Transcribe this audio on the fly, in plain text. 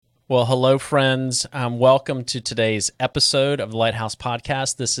Well, hello, friends. Welcome to today's episode of the Lighthouse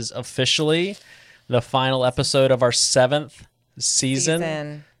Podcast. This is officially the final episode of our seventh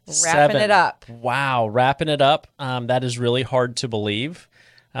season. Wrapping it up. Wow, wrapping it up. That is really hard to believe.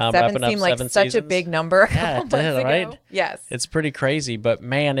 Seven seemed like such a big number. Yeah, it did, right? Yes. It's pretty crazy, but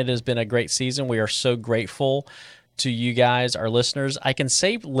man, it has been a great season. We are so grateful to you guys, our listeners. I can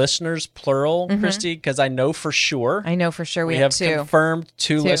say listeners plural, Christy, because I know for sure. I know for sure we have two. Confirmed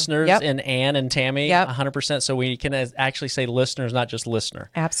two listeners Yep. in Ann and Tammy, 100%. So we can actually say listeners, not just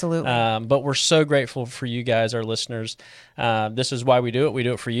listener. Absolutely. But we're so grateful for you guys, our listeners. This is why we do it. We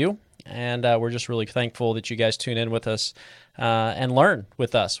do it for you. And we're just really thankful that you guys tune in with us and learn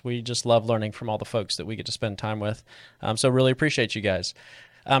with us. We just love learning from all the folks that we get to spend time with. So really appreciate you guys.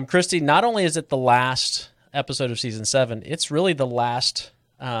 Christy, not only is it the last episode of season 7, it's really the last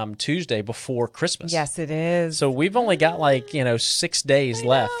Tuesday before Christmas. Yes, it is. So we've only got 6 days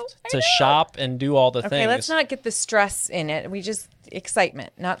left to shop and do all the things. Okay, let's not get the stress in it. We just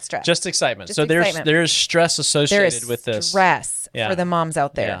excitement, not stress. Just excitement. Just so excitement. there's stress associated with this. Stress for the moms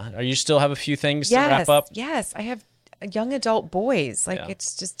out there. Yeah. Are you still have a few things to wrap up? Yes, I have young adult boys.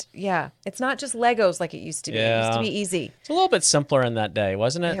 It's just, it's not just Legos like it used to be. It used to be easy. It's a little bit simpler in that day,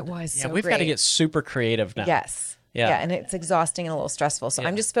 wasn't it? It was. Yeah, we've got to get super creative now. Yes. Yeah. And it's exhausting and a little stressful. So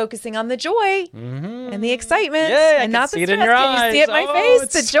I'm just focusing on the joy and the excitement and not the see stress. it in your eyes. Can you see it in my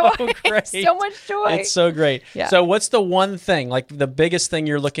face? The joy. So great. So much joy. It's so great. Yeah. So what's the one thing, the biggest thing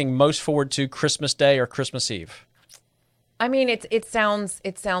you're looking most forward to Christmas Day or Christmas Eve? I mean, it sounds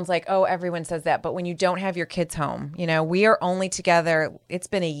like, oh, everyone says that. But when you don't have your kids home, we are only together. It's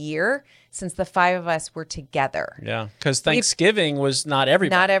been a year since the 5 of us were together. Yeah, because Thanksgiving was not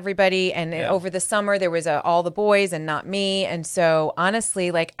everybody. Not everybody. And over the summer, there was all the boys and not me. And so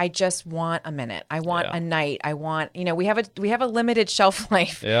honestly, I just want a minute. I want a night. I want, we have a limited shelf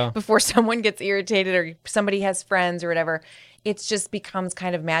life before someone gets irritated or somebody has friends or whatever. It just becomes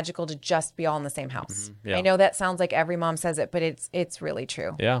kind of magical to just be all in the same house. Yeah. I know that sounds like every mom says it, but it's really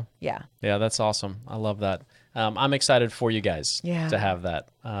true. Yeah. Yeah. Yeah, that's awesome. I love that. I'm excited for you guys to have that.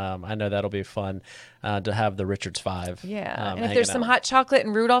 I know that'll be fun to have the Richards 5. Yeah. And if there's some hot chocolate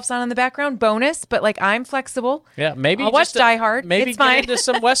and Rudolph's on in the background, bonus. But I'm flexible. Yeah, maybe I'll watch Die Hard. Maybe it's fine. get into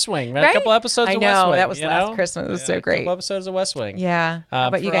some West Wing. Right? A couple episodes of West Wing. I know. That was last Christmas. It was so great. A couple episodes of West Wing. Yeah.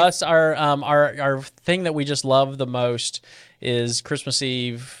 But for us, our thing that we just love the most is Christmas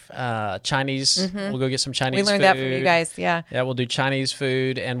Eve Chinese. We'll go get some Chinese food. We learned that from you guys, yeah. Yeah, we'll do Chinese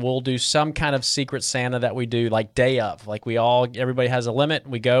food, and we'll do some kind of secret Santa that we do day of. Everybody has a limit.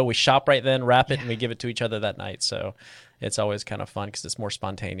 We go, we shop right then, wrap it, and we give it to each other that night. So it's always kind of fun because it's more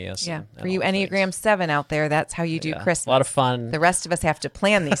spontaneous. Yeah, for you Enneagram 7 out there, that's how you do Christmas. A lot of fun. The rest of us have to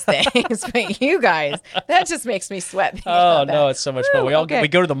plan these things, but you guys, that just makes me sweat. Oh, no, it's so much fun. We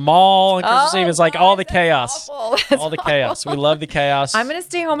go to the mall on Christmas Eve. It's all the chaos. All the chaos. We love the chaos. I'm going to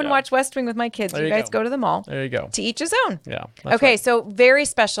stay home and watch West Wing with my kids. You guys go to the mall. There you go. To each his own. Yeah. Okay, so very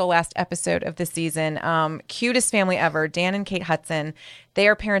special last episode of the season. Cutest family ever, Dan and Kate Hutson. They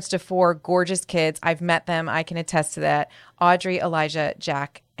are parents to 4 gorgeous kids. I've met them. I can attest to that. Audrey, Elijah,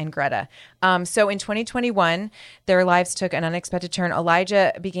 Jack, and Greta. So in 2021, their lives took an unexpected turn.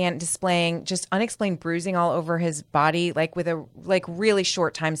 Elijah began displaying just unexplained bruising all over his body, with a really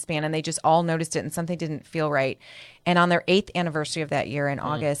short time span, and they just all noticed it, and something didn't feel right. And on their 8th anniversary of that year in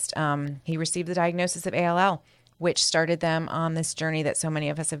August, he received the diagnosis of ALL, which started them on this journey that so many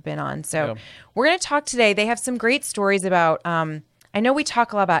of us have been on. So we're going to talk today. They have some great stories about, I know we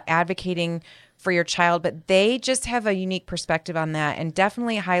talk a lot about advocating for your child, but they just have a unique perspective on that, and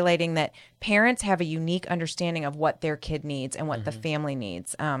definitely highlighting that parents have a unique understanding of what their kid needs and what the family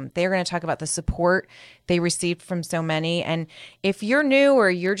needs. They're going to talk about the support they received from so many. And if you're new or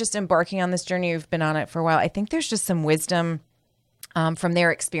you're just embarking on this journey, you've been on it for a while, I think there's just some wisdom from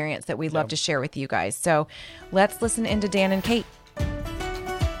their experience that we'd love to share with you guys. So let's listen into Dan and Kate.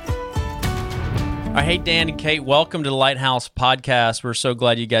 Hey, Dan and Kate, welcome to the Lighthouse Podcast. We're so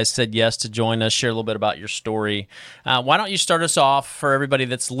glad you guys said yes to join us, share a little bit about your story. Why don't you start us off for everybody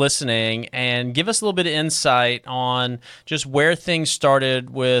that's listening and give us a little bit of insight on just where things started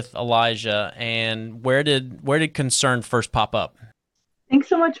with Elijah and where did concern first pop up? Thanks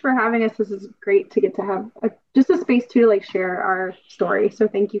so much for having us. This is great to get to have just a space to share our story. So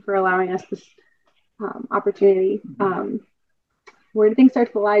thank you for allowing us this opportunity. Where did things start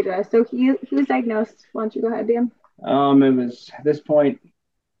with Elijah? So he was diagnosed. Why don't you go ahead, Dan? It was at this point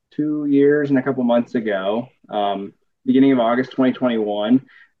 2 years and a couple months ago, beginning of August 2021.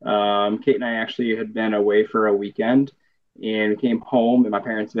 Kate and I actually had been away for a weekend, and we came home, and my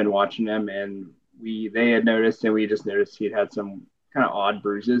parents had been watching him, and they had noticed, and we just noticed he had some kind of odd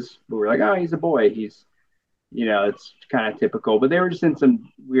bruises, but we're like, oh, he's a boy. He's, it's kind of typical, but they were just in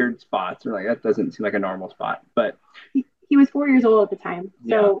some weird spots. We're like, that doesn't seem like a normal spot, but he was 4 years old at the time.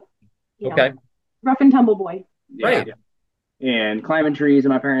 So, Okay. rough and tumble boy. Yeah. Great. And climbing trees in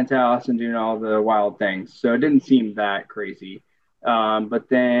my parents' house and doing all the wild things. So it didn't seem that crazy. But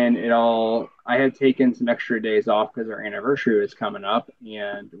then I had taken some extra days off because our anniversary was coming up,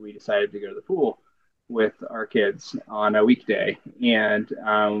 and we decided to go to the pool with our kids on a weekday. And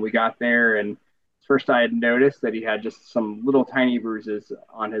we got there, and first I had noticed that he had just some little tiny bruises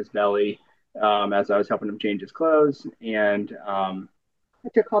on his belly as I was helping him change his clothes. And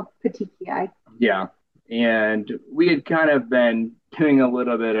Which are called petechiae. yeah, and we had kind of been doing a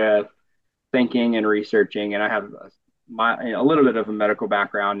little bit of thinking and researching, and I have a little bit of a medical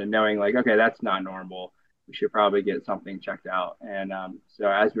background and knowing like, okay, that's not normal. We should probably get something checked out. And so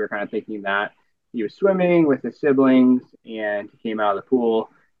as we were kind of thinking that, he was swimming with his siblings, and he came out of the pool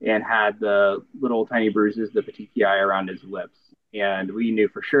and had the little tiny bruises, the petechiae around his lips. And we knew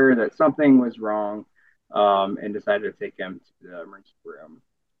for sure that something was wrong, and decided to take him to the emergency room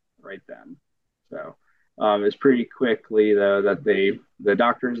right then. So it was pretty quickly though that the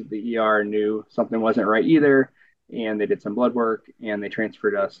doctors at the ER knew something wasn't right either, and they did some blood work and they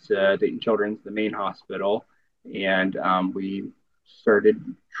transferred us to Dayton Children's, the main hospital, and we started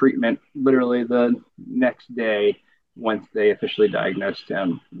treatment literally the next day once they officially diagnosed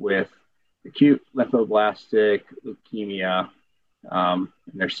him with acute lymphoblastic leukemia. And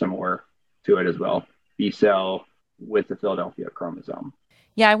there's some more to it as well. B cell with the Philadelphia chromosome.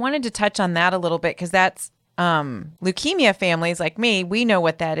 Yeah, I wanted to touch on that a little bit because that's leukemia families like me, we know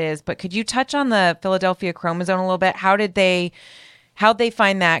what that is. But could you touch on the Philadelphia chromosome a little bit? How'd they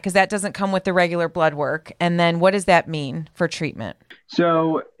find that? Because that doesn't come with the regular blood work. And then what does that mean for treatment?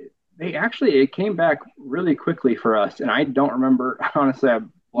 So it came back really quickly for us, and I don't remember. Honestly, I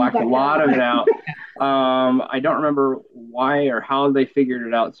blacked a lot of it out. I don't remember why or how they figured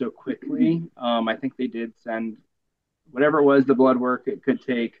it out so quickly. I think they did send whatever it was, the blood work. It could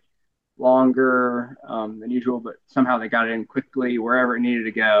take longer than usual, but somehow they got it in quickly wherever it needed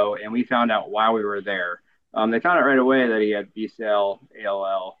to go, and we found out while we were there. They found out right away that he had B cell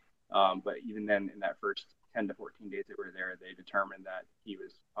ALL, but even then, in that first 10 to 14 days that we were there, they determined that he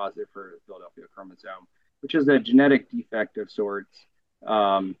was positive for Philadelphia chromosome, which is a genetic defect of sorts,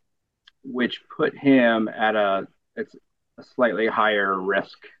 which put him at a slightly higher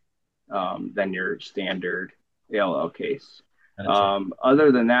risk than your standard ALL case.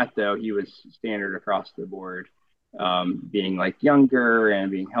 Other than that, though, he was standard across the board, being like younger and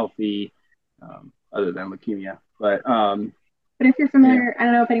being healthy, other than leukemia. But if you're familiar, I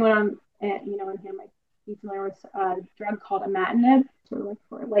don't know if anyone on in here might be familiar with a drug called imatinib, sort of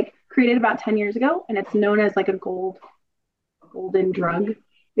like created about 10 years ago, and it's known as like a golden drug.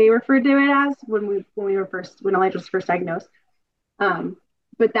 They referred to it as when Elijah was first diagnosed.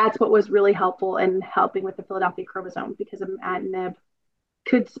 But that's what was really helpful in helping with the Philadelphia chromosome, because imatinib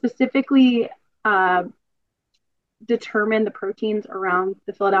could specifically determine the proteins around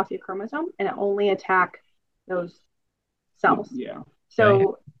the Philadelphia chromosome, and it only attack those cells. Yeah.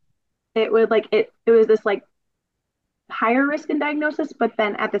 So it would it was this like higher risk in diagnosis, but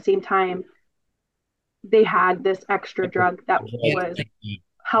then at the same time, they had this extra drug that was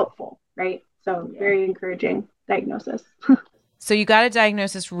helpful, right? So very encouraging diagnosis. So you got a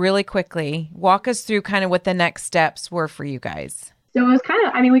diagnosis really quickly. Walk us through kind of what the next steps were for you guys. So it was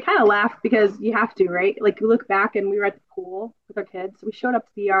we kind of laughed because you have to, right? Like you look back and we were at the pool with our kids. We showed up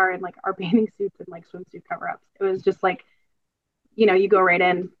to the ER in like our bathing suits and like swimsuit cover-ups. It was just like, you go right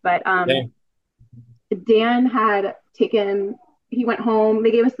in. But Dan he went home.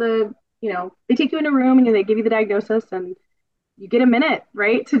 They gave us they take you in a room and they give you the diagnosis, and you get a minute,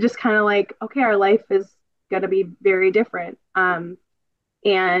 right? To just kind of like, okay, our life is going to be very different. And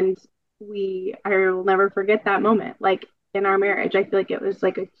I will never forget that moment. Like in our marriage, I feel like it was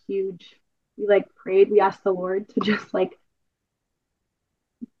like a huge, we like prayed, we asked the Lord to just like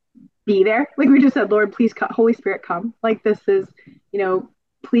be there. Like we just said, Lord, please, Holy Spirit, come. Like this is,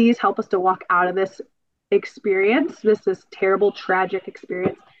 please help us to walk out of this experience, this terrible, tragic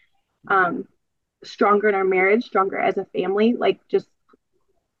experience, stronger in our marriage, stronger as a family. Like just,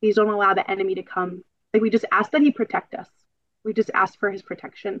 please don't allow the enemy to come. Like we just ask that he protect us. We just ask for his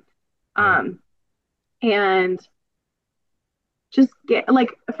protection. And just get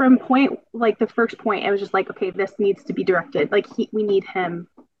like from the first point, it was just like, okay, this needs to be directed. Like we need him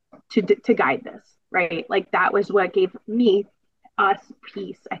to guide this, right? Like that was what gave us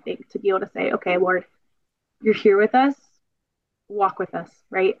peace, I think, to be able to say, okay, Lord, you're here with us, walk with us,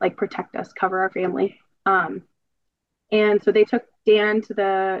 right? Like protect us, cover our family. And so they took Dan to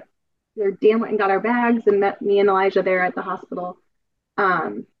Dan went and got our bags and met me and Elijah there at the hospital.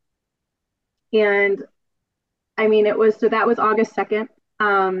 Um, and I mean, that was August 2nd.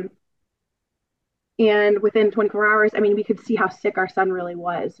 And within 24 hours, I mean, we could see how sick our son really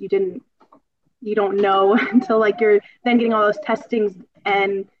was. You don't know until like you're then getting all those testings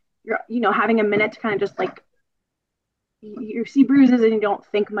and you're, having a minute to kind of just like, you see bruises and you don't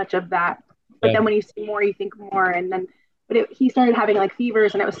think much of that. But Yeah. then when you see more, you think more. And then, he started having like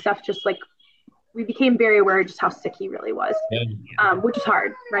fevers and it was stuff just like, we became very aware of just how sick he really was, which is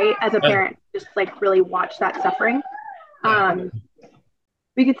hard, right? As a parent, just like really watch that suffering.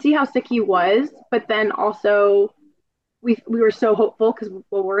 We could see how sick he was, but then also we were so hopeful because,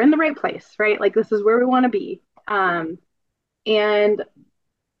 well, we're in the right place, right? Like this is where we want to be. And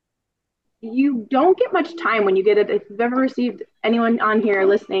you don't get much time when you get it. If you've ever received, anyone on here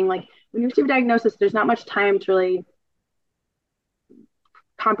listening, like when you receive a diagnosis, there's not much time to really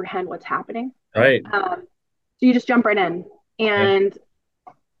comprehend what's happening. Right. So you just jump right in. And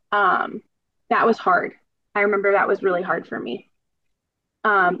that was hard. I remember that was really hard for me.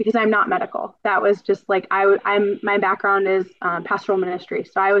 Because I'm not medical. That was just like my background is pastoral ministry,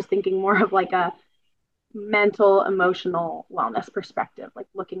 so I was thinking more of like a mental, emotional wellness perspective, like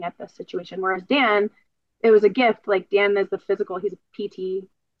looking at this situation. Whereas Dan, it was a gift. Like Dan is the physical; he's a PT,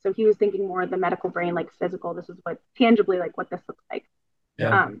 so he was thinking more of the medical brain, like physical. This is what tangibly, like what this looks like.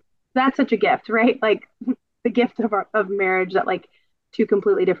 That's such a gift, right? Like the gift of marriage that like two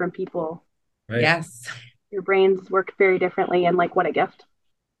completely different people. Right. Yes. Your brains work very differently, and like what a gift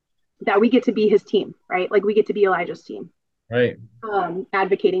that we get to be his team, right? Like we get to be Elijah's team, Right.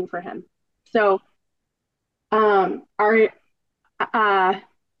 Advocating for him. So, our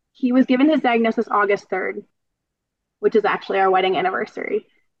he was given his diagnosis August 3rd, which is actually our wedding anniversary.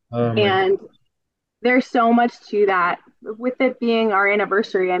 And there's so much to that. With it being our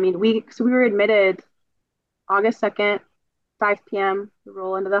anniversary, I mean, we were admitted August 2nd, 5 p.m. We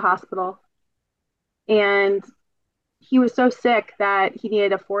roll into the hospital, and he was so sick that he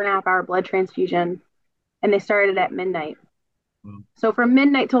needed a 4.5 hour blood transfusion, and they started at midnight. So from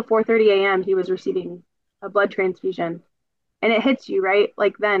midnight till 4:30 a.m., he was receiving a blood transfusion, and it hits you, right?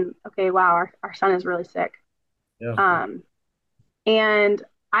 Like then, okay, wow, our son is really sick. And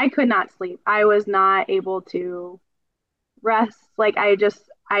I could not sleep. I was not able to rest. Like I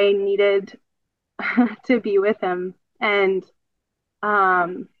needed to be with him. And,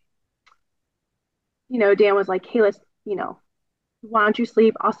 Dan was like, hey, let's, why don't you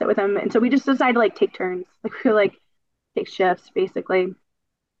sleep? I'll sit with him. And so we just decided to like take turns. Like we were like take shifts basically.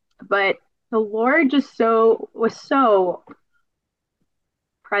 But the Lord just was so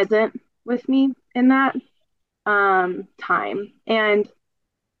present with me in that time. And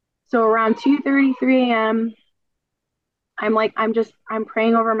so around 2:33 a.m., I'm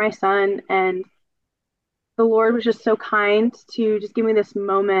praying over my son, and the Lord was just so kind to just give me this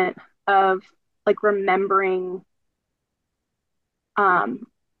moment of like remembering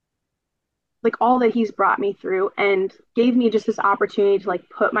like all that he's brought me through, and gave me just this opportunity to like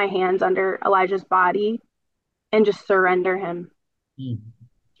put my hands under Elijah's body and just surrender him.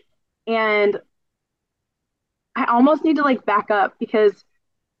 And I almost need to like back up, because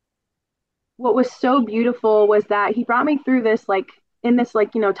what was so beautiful was that he brought me through this, like in this,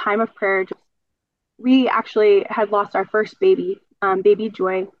 like, time of prayer. We actually had lost our first baby, baby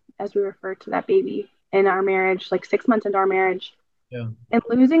Joy, as we refer to that baby in our marriage, like 6 months into our marriage. And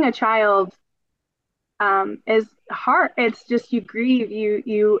losing a child is hard. It's just, you grieve,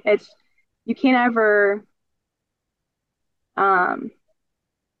 you can't ever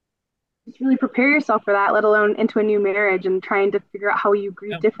just really prepare yourself for that, let alone into a new marriage and trying to figure out how you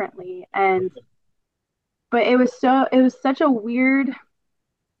grieve differently. But it was such a weird,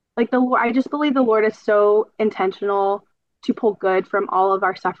 like the Lord, I just believe the Lord is so intentional to pull good from all of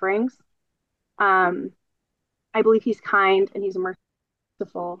our sufferings. I believe he's kind and he's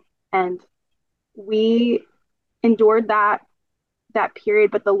merciful, and we endured that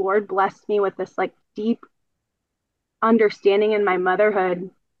period, but the Lord blessed me with this like deep understanding in my motherhood.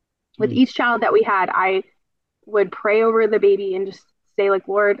 With each child that we had, I would pray over the baby and just say, like,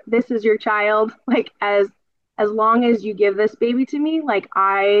 Lord, this is your child. Like, as long as you give this baby to me, like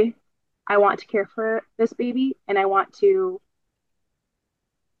I want to care for this baby, and I want to,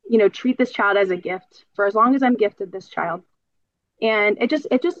 treat this child as a gift for as long as I'm gifted this child. And it just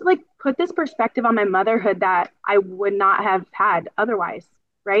like put this perspective on my motherhood that I would not have had otherwise,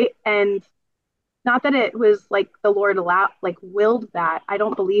 right? And not that it was like the Lord willed that. I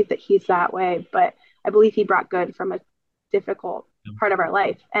don't believe that he's that way, but I believe he brought good from a difficult part of our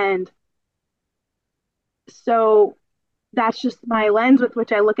life. And so that's just my lens with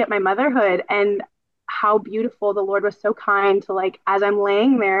which I look at my motherhood, and how beautiful the Lord was so kind to, like, as I'm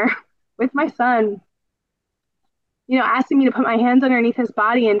laying there with my son, asking me to put my hands underneath his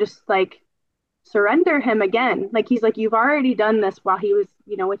body and just like surrender him again. Like he's like, you've already done this while he was,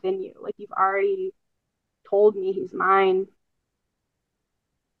 within you. Like you've already told me he's mine.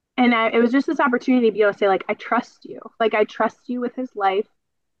 And it was just this opportunity to be able to say, like, I trust you. Like I trust you with his life.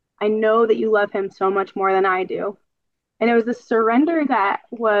 I know that you love him so much more than I do. And it was this surrender that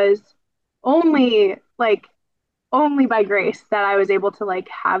was only like only by grace that I was able to like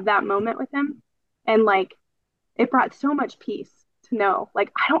have that moment with him. And like it brought so much peace to know,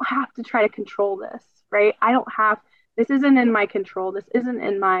 like, I don't have to try to control this, right? I don't have, this isn't in my control. This isn't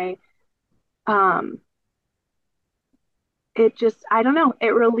in my, um, it just, I don't know.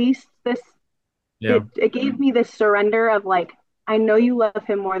 It released this, Yeah. it gave me this surrender of like, I know you love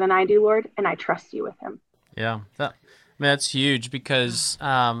him more than I do, Lord, and I trust you with him. Yeah. That's huge because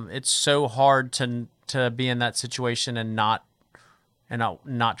it's so hard to be in that situation and not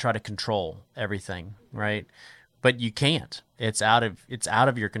try to control everything, right? But you can't. It's out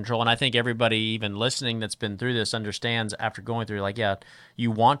of your control. And I think everybody even listening that's been through this understands after going through, like, yeah,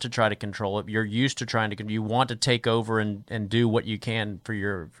 you want to try to control it. You're used to trying to, you want to take over and do what you can for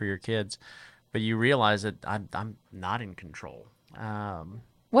your kids, but you realize that I'm not in control.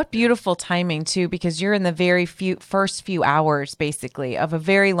 What beautiful timing too, because you're in the very first few hours basically of a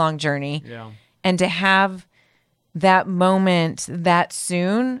very long journey. Yeah. And to have that moment that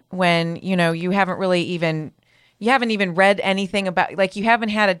soon when, you haven't even read anything about, like, you haven't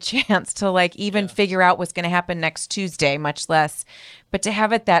had a chance to like even figure out what's going to happen next Tuesday, much less, but to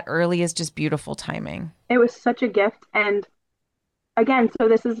have it that early is just beautiful timing. It was such a gift. And again, so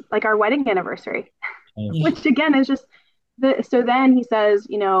this is like our wedding anniversary, which again is just so then he says,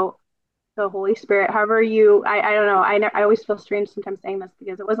 the Holy Spirit, however I don't know. I always feel strange sometimes saying this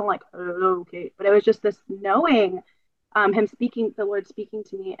because it wasn't like, oh, okay, but it was just this knowing, the Lord speaking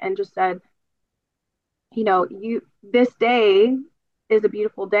to me and just said, this day is a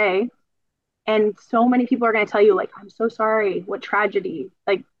beautiful day. And so many people are going to tell you, like, I'm so sorry, what tragedy,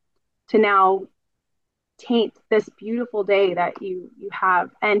 like, to now taint this beautiful day that you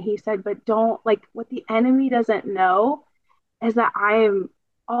have. And he said, but don't, like, what the enemy doesn't know is that I am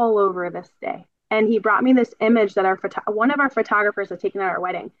all over this day. And he brought me this image that one of our photographers had taken at our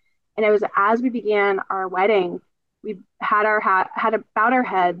wedding. And it was as we began our wedding, we had had about our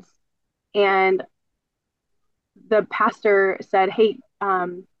heads, and the pastor said, hey,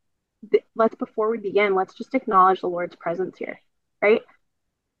 let's, before we begin, let's just acknowledge the Lord's presence here, right?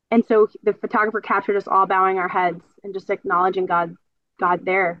 And so the photographer captured us all bowing our heads and just acknowledging God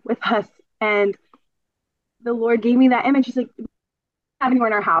there with us. And the Lord gave me that image. He's like, have anyone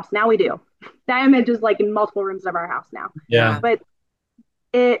in our house. Now we do. That image is like in multiple rooms of our house now. Yeah. But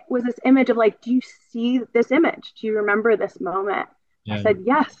it was this image of like, do you see this image? Do you remember this moment? Yeah. I said,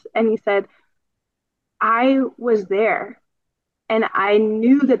 yes. And he said, I was there and I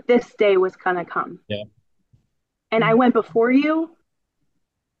knew that this day was going to come. Yeah. And I went before you.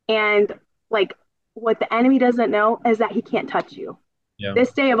 And like, what the enemy doesn't know is that he can't touch you. Yeah.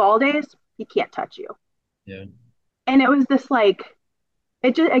 This day of all days, he can't touch you. Yeah. And it was this like,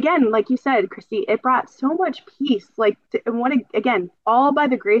 it just, again, like you said, Christy, it brought so much peace. Like, and what, again, all by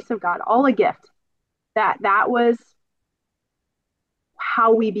the grace of God, all a gift. That was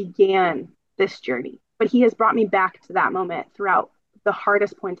how we began this journey. But he has brought me back to that moment throughout the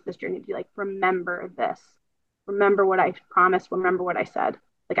hardest points of this journey to be like, remember this, remember what I promised, remember what I said.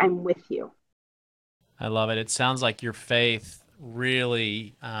 Like, I'm with you. I love it. It sounds like your faith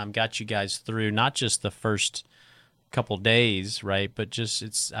really got you guys through not just the first couple days, right? But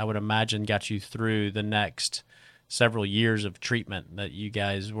just I would imagine got you through the next several years of treatment that you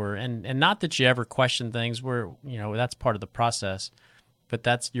guys were, and not that you ever question things, where that's part of the process, but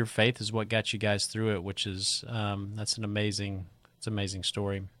that's your faith is what got you guys through it, which is that's an amazing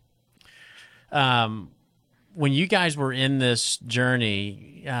story. When you guys were in this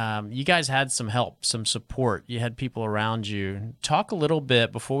journey, you guys had some help, some support. You had people around you. Talk a little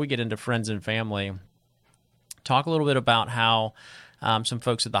bit before we get into friends and family. Talk a little bit about how some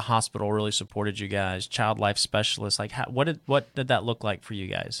folks at the hospital really supported you guys, child life specialists. Like, what did that look like for you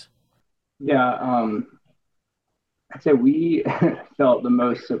guys? Yeah, I'd say we felt the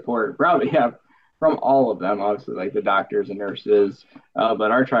most support, probably, yeah, from all of them, obviously, like the doctors and nurses.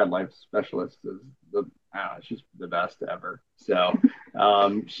 But our child life specialist is I don't know, she's the best ever. So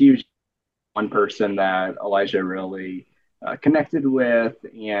she was one person that Elijah really connected with,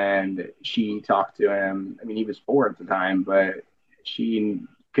 and she talked to him. I mean, he was 4 at the time, but she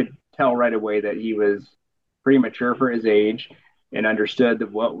could tell right away that he was pretty mature for his age and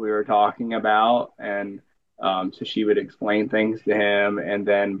understood what we were talking about. And so she would explain things to him, and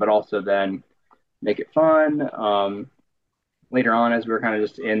then, but also then make it fun. Later on, as we were kind of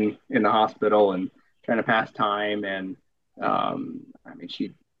just in the hospital and trying to pass time, and I mean,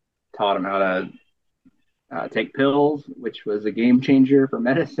 she taught him how to take pills, which was a game changer for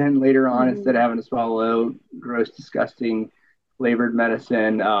medicine later on. Mm-hmm. Instead of having to swallow gross, disgusting flavored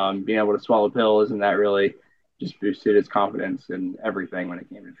medicine, being able to swallow pills, and that really just boosted his confidence and everything when it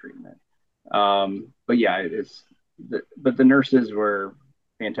came to treatment. But yeah, but the nurses were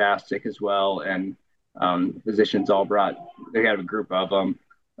fantastic as well, and physicians they had a group of them.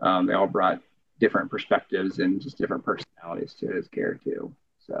 They all brought different perspectives and just different personalities to his care too.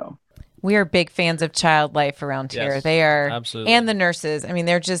 So we are big fans of Child Life around here. Yes, they are, absolutely. And the nurses. I mean,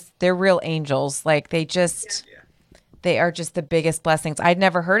 they're real angels. Like they are just the biggest blessings. I'd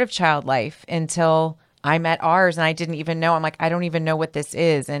never heard of Child Life until I met ours, and I didn't even know. I'm like, I don't even know what this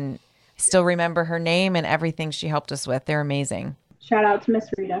is, and I still remember her name and everything she helped us with. They're amazing. Shout out to Miss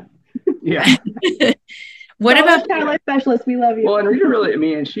Rita. Yeah. What about Child Life specialist? We love you. Well, and Rita really, I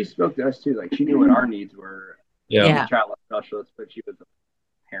mean, and she spoke to us too. Like she knew what our needs were. Yeah. Child Life specialist, but she was a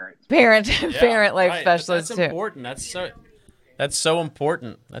parent life specialist that's too. Important. That's so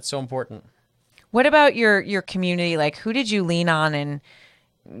important. That's so important. What about your community? Like, who did you lean on, and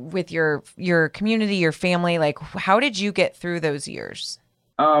with your community, your family? Like, how did you get through those years?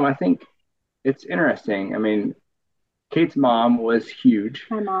 I think it's interesting. I mean, Kate's mom was huge.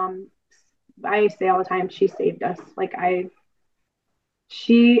 My mom, I say all the time, she saved us. Like I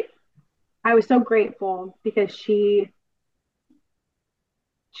was so grateful because she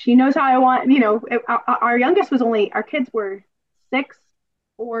knows how I want, our youngest was our kids were 6,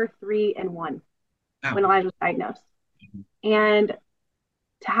 4, 3, and 1 when Elijah was diagnosed. And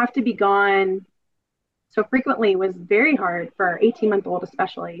to have to be gone so frequently was very hard for our 18-month-old,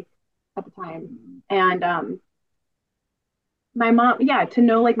 especially at the time. And my mom, to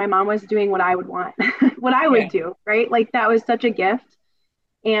know like my mom was doing what I would want, what I would do, right? Like that was such a gift.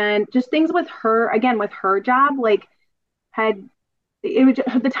 And just things with her, again, with her job, like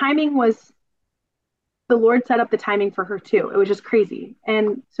the timing was, the Lord set up the timing for her too. It was just crazy.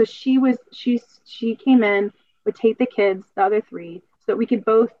 And so she came in, would take the kids, the other 3, so that we could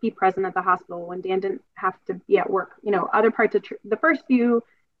both be present at the hospital when Dan didn't have to be at work. Other parts of the first few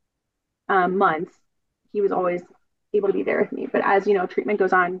months, he was always able to be there with me. But as treatment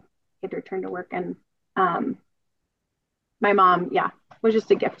goes on, he had to return to work. And my mom, was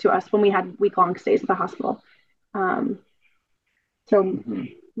just a gift to us when we had week-long stays at the hospital. My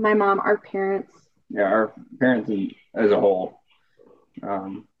mom, our parents as a whole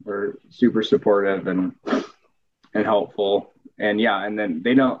were super supportive and helpful. And and then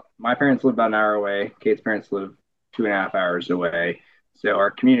my parents live about an hour away. Kate's parents live 2.5 hours away. So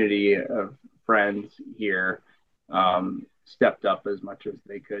our community of friends here stepped up as much as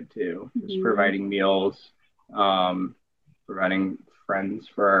they could too, just providing meals, providing friends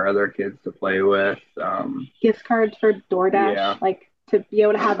for our other kids to play with, gift cards for DoorDash, like to be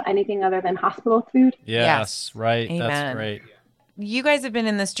able to have anything other than hospital food. Yes. Right. Amen. That's great. You guys have been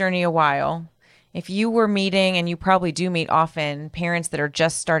in this journey a while. If you were meeting, and you probably do meet often, parents that are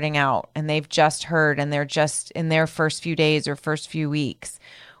just starting out and they've just heard and they're just in their first few days or first few weeks,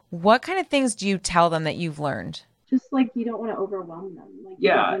 what kind of things do you tell them that you've learned? Just like you don't want to overwhelm them. Like you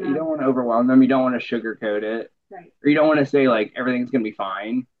don't want to overwhelm them. You don't want to sugarcoat it. Right. Or you don't want to say like everything's going to be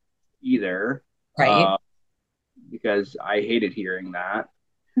fine either. Right. Because I hated hearing that,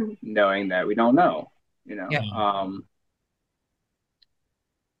 knowing that we don't know, Yeah.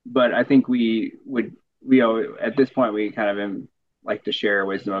 But I think we at this point, we kind of like to share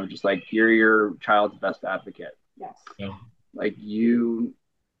wisdom of just like, you're your child's best advocate. Yes. Yeah. Like you,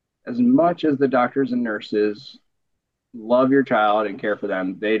 as much as the doctors and nurses love your child and care for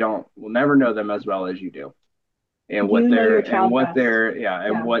them, will never know them as well as you do. And what their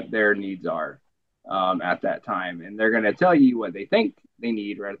needs are at that time. And they're going to tell you what they think they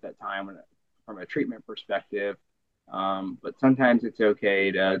need right at that time from a treatment perspective. But sometimes it's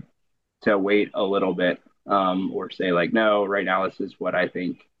okay to wait a little bit, or say like, no, right now this is what I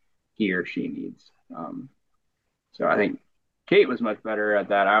think he or she needs. So I think Kate was much better at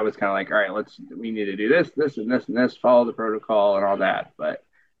that. I was kind of like, all right, we need to do this, and this, and this, follow the protocol and all that. But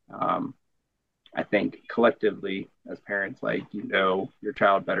I think collectively as parents, like, your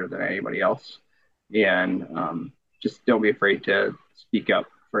child better than anybody else. And just don't be afraid to speak up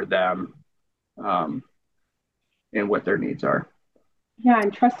for them and what their needs are. Yeah,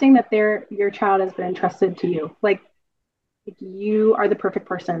 and trusting that your child has been entrusted to you. Like you are the perfect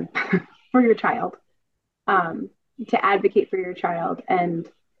person for your child. to advocate for your child. And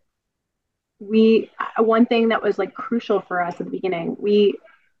one thing that was like crucial for us at the beginning,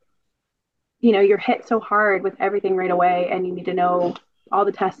 you're hit so hard with everything right away, and you need to know all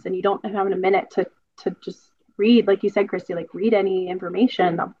the tests, and you don't have a minute to just read, like you said, Christy, like read any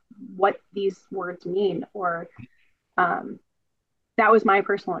information of what these words mean. Or that was my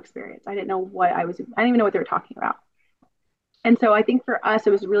personal experience. I didn't even know what they were talking about. And so I think for us,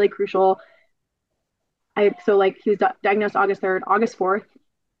 it was really crucial. So like he was diagnosed August 3rd, August 4th.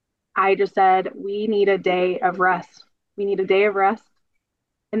 I just said, we need a day of rest. We need a day of rest.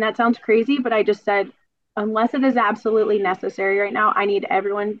 And that sounds crazy, but I just said, unless it is absolutely necessary right now, I need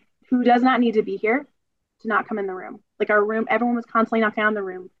everyone who does not need to be here to not come in the room. Like our room, everyone was constantly knocking on the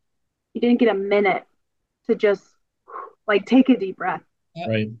room. You didn't get a minute to just like take a deep breath.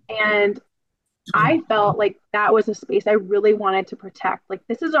 Right. And I felt like that was a space I really wanted to protect. Like,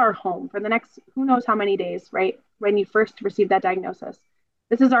 this is our home for the next, who knows how many days, right? When you first received that diagnosis,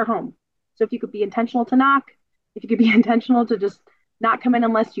 this is our home. So if you could be intentional to knock, if you could be intentional to just not come in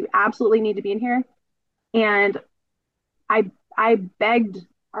unless you absolutely need to be in here. And I begged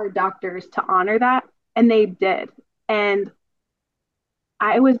our doctors to honor that, and they did. And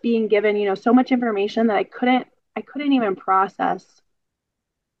I was being given, so much information that I couldn't even process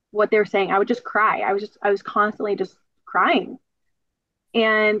what they were saying. I would just cry. I was constantly just crying.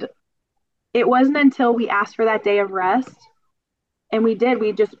 And it wasn't until we asked for that day of rest, and we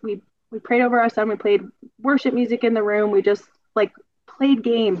prayed over our son. We played worship music in the room. We just like played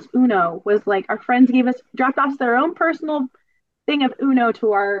games. Uno was like, our friends dropped off their own personal thing of Uno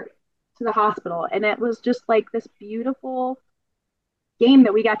to the hospital. And it was just like this beautiful game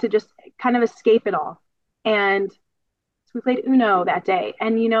that we got to just kind of escape it all. And so we played Uno that day.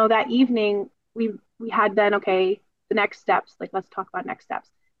 And, that evening we had then, okay, the next steps, like, let's talk about next steps.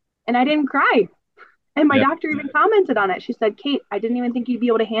 And I didn't cry. And my doctor even commented on it. She said, Kate, I didn't even think you'd be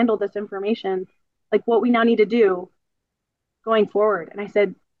able to handle this information, like what we now need to do going forward. And I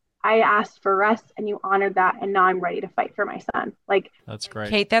said, I asked for rest and you honored that. And now I'm ready to fight for my son. Like, that's great.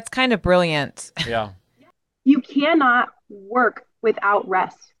 Kate, that's kind of brilliant. Yeah. You cannot work without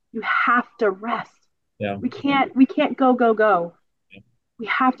rest. You have to rest. Yeah. We can't go. Yeah. We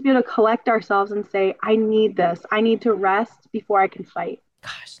have to be able to collect ourselves and say, I need this. I need to rest before I can fight.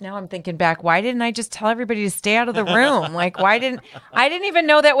 Gosh, now I'm thinking back. Why didn't I just tell everybody to stay out of the room? Like, I didn't even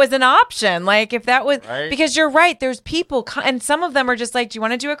know that was an option. Like, if that was, right. Because you're right. There's people, and some of them are just like, do you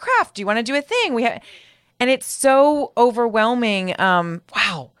want to do a craft? Do you want to do a thing? And it's so overwhelming.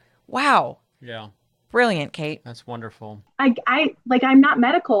 Wow. Yeah. Brilliant, Kate. That's wonderful. I'm not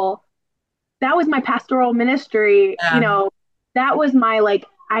medical. That was my pastoral ministry. Yeah. That was my, like,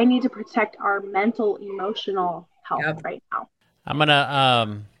 I need to protect our mental, emotional health right now. I'm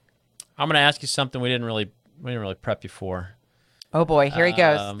gonna ask you something we didn't really prep you for. Oh boy, here he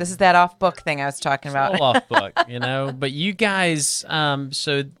goes. This is that off book thing I was talking about. It's a little off book, But you guys,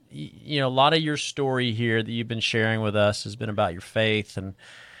 so a lot of your story here that you've been sharing with us has been about your faith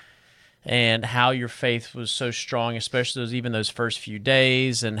and how your faith was so strong, especially those first few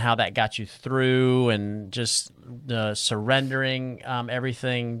days, and how that got you through, and just surrendering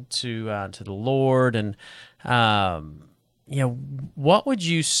everything to the Lord. And what would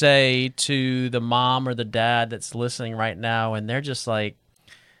you say to the mom or the dad that's listening right now, and they're just like,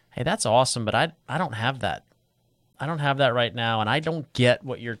 hey, that's awesome, but I don't have that. I don't have that right now, and I don't get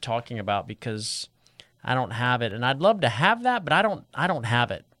what you're talking about because I don't have it. And I'd love to have that, but I don't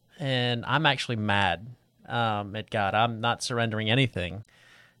have it. And I'm actually mad at God. I'm not surrendering anything.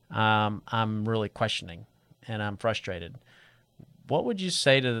 I'm really questioning, and I'm frustrated. What would you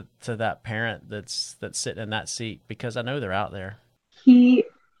say to that parent that's sitting in that seat? Because I know they're out there.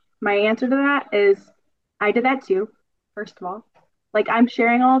 My answer to that is, I did that too, first of all. Like, I'm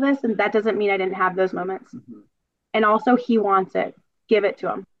sharing all this, and that doesn't mean I didn't have those moments. Mm-hmm. And also, he wants it. Give it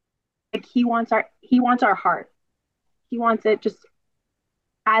to him. Like, he wants our heart. He wants it just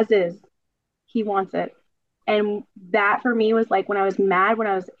as is. He wants it. And that for me was like, when I was mad, when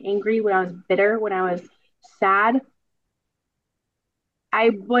I was angry, when I was bitter, when I was sad, I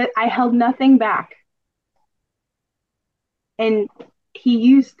held nothing back. And he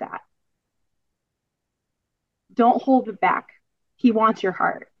used that. Don't hold it back. He wants your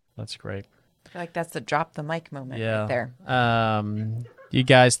heart. That's great. I feel like that's the drop the mic moment right there. You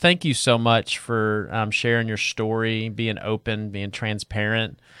guys, thank you so much for sharing your story, being open, being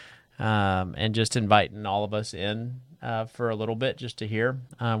transparent, and just inviting all of us in for a little bit just to hear.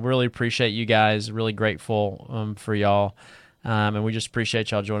 Really appreciate you guys. Really grateful for y'all. And we just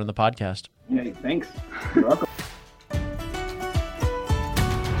appreciate y'all joining the podcast. Hey, thanks. You're welcome.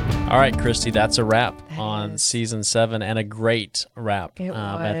 All right, Christy, that's a wrap on is. season 7, and a great wrap It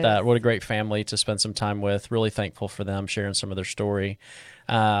at that. What a great family to spend some time with. Really thankful for them sharing some of their story.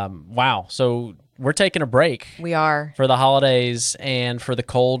 Wow. So we're taking a break. We are. For the holidays and for the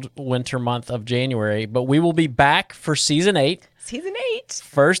cold winter month of January, but we will be back for season 8. Season 8.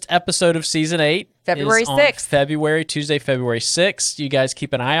 First episode of season 8. February is on 6th. Tuesday, February 6th. You guys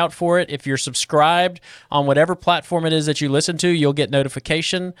keep an eye out for it. If you're subscribed on whatever platform it is that you listen to, you'll get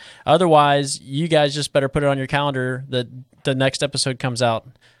notification. Otherwise, you guys just better put it on your calendar that the next episode comes out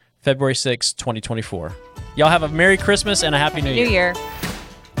February 6th, 2024. Y'all have a Merry Christmas and a Happy New Year. New Year.